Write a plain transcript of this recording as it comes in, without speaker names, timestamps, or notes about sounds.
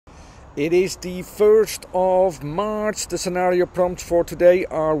It is the 1st of March. The scenario prompts for today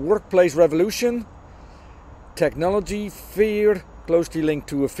are workplace revolution, technology fear, closely linked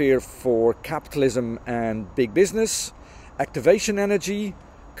to a fear for capitalism and big business, activation energy,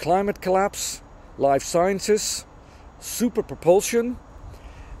 climate collapse, life sciences, super propulsion,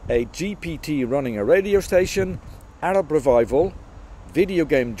 a GPT running a radio station, Arab revival, video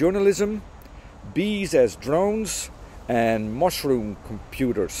game journalism, bees as drones, and mushroom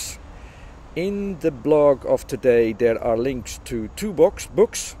computers. In the blog of today there are links to two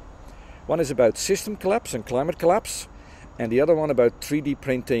books. One is about system collapse and climate collapse, and the other one about 3D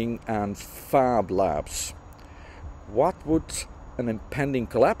printing and fab labs. What would an impending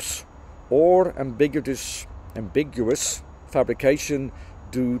collapse or ambiguous fabrication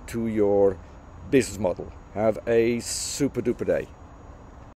do to your business model? Have a super duper day.